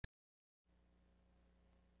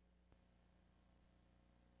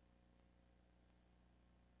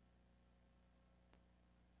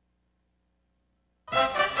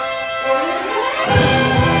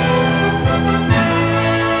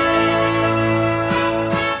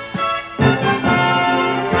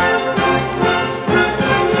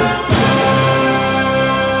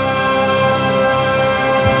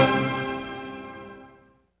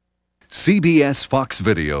CBS Fox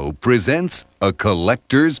Video presents a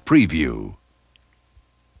collector's preview.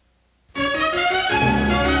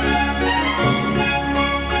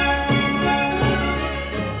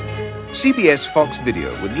 CBS Fox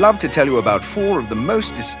Video would love to tell you about 4 of the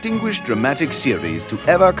most distinguished dramatic series to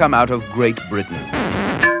ever come out of Great Britain.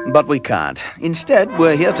 But we can't. Instead,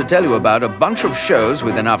 we're here to tell you about a bunch of shows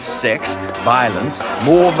with enough sex, violence,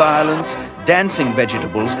 more violence, dancing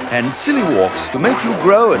vegetables, and silly walks to make you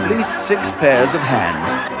grow at least 6 pairs of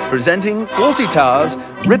hands. Presenting Fawlty Towers,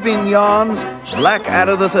 Ripping Yarns,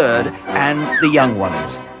 Blackadder III, and The Young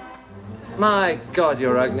Ones. My God,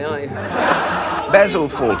 you're ugly, aren't you? Basil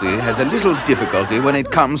Fawlty has a little difficulty when it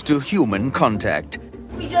comes to human contact.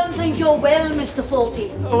 We don't think you're well, Mr. Fawlty.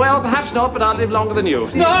 Well, perhaps not, but I'll live longer than you.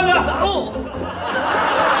 No!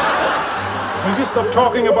 Will you stop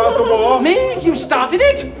talking about the war? Me? You started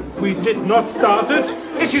it? We did not start it.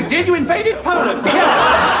 Yes, you did. You invaded Poland.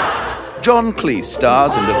 John Cleese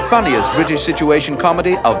stars in the funniest British situation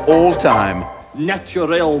comedy of all time.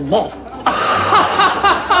 Naturellement.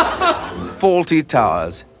 Fawlty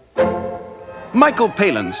Towers. Michael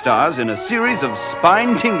Palin stars in a series of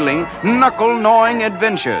spine-tingling, knuckle-gnawing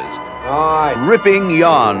adventures. Ripping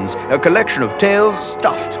Yarns, a collection of tales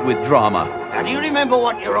stuffed with drama. Now, do you remember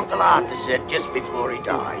what your Uncle Arthur said just before he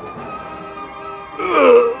died?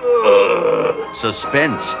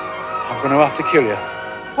 Suspense. I'm going to have to kill you.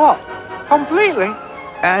 What? Completely?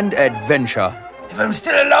 And adventure. If I'm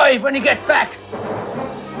still alive when you get back,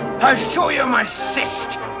 I'll show you my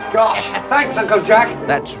cyst. Gosh, thanks, Uncle Jack.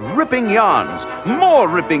 That's Ripping Yarns, more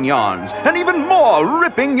Ripping Yarns, and even more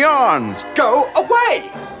Ripping Yarns. Go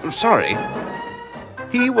away! Sorry.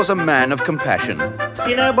 He was a man of compassion.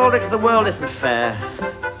 You know, Baldrick, the world isn't fair.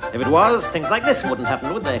 If it was, things like this wouldn't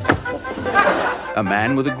happen, would they? A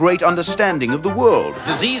man with a great understanding of the world.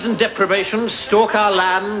 Disease and deprivation stalk our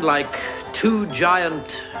land like 2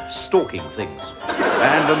 giant stalking things.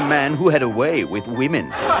 And a man who had a way with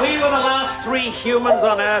women. If we were the last 3 humans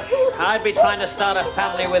on Earth, I'd be trying to start a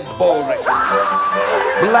family with Baldrick.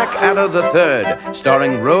 Blackadder III,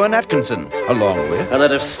 starring Rowan Atkinson, along with A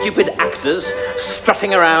lot of stupid actors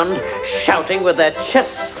strutting around, shouting with their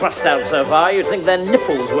chests thrust out so far you'd think their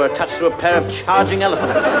nipples were attached to a pair of charging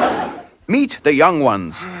elephants. Meet the Young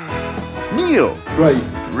Ones. Neil. Right.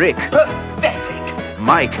 Rick. Pathetic.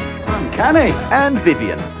 Mike. Uncanny. And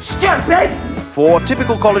Vivian. Stupid! 4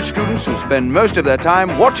 typical college students who spend most of their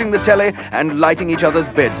time watching the telly and lighting each other's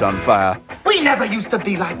beds on fire. We never used to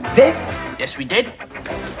be like this. Yes, we did.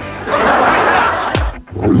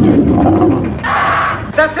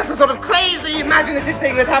 That's just the sort of crazy, imaginative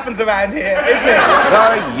thing that happens around here, isn't it?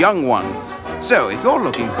 The Young Ones. So, if you're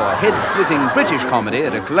looking for head-splitting British comedy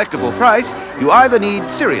at a collectible price, you either need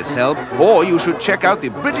serious help or you should check out the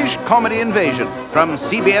British Comedy Invasion from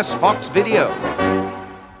CBS Fox Video.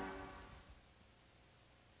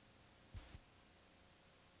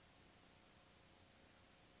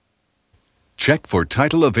 Check for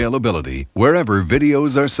title availability wherever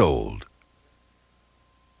videos are sold.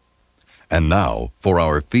 And now for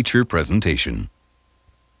our feature presentation.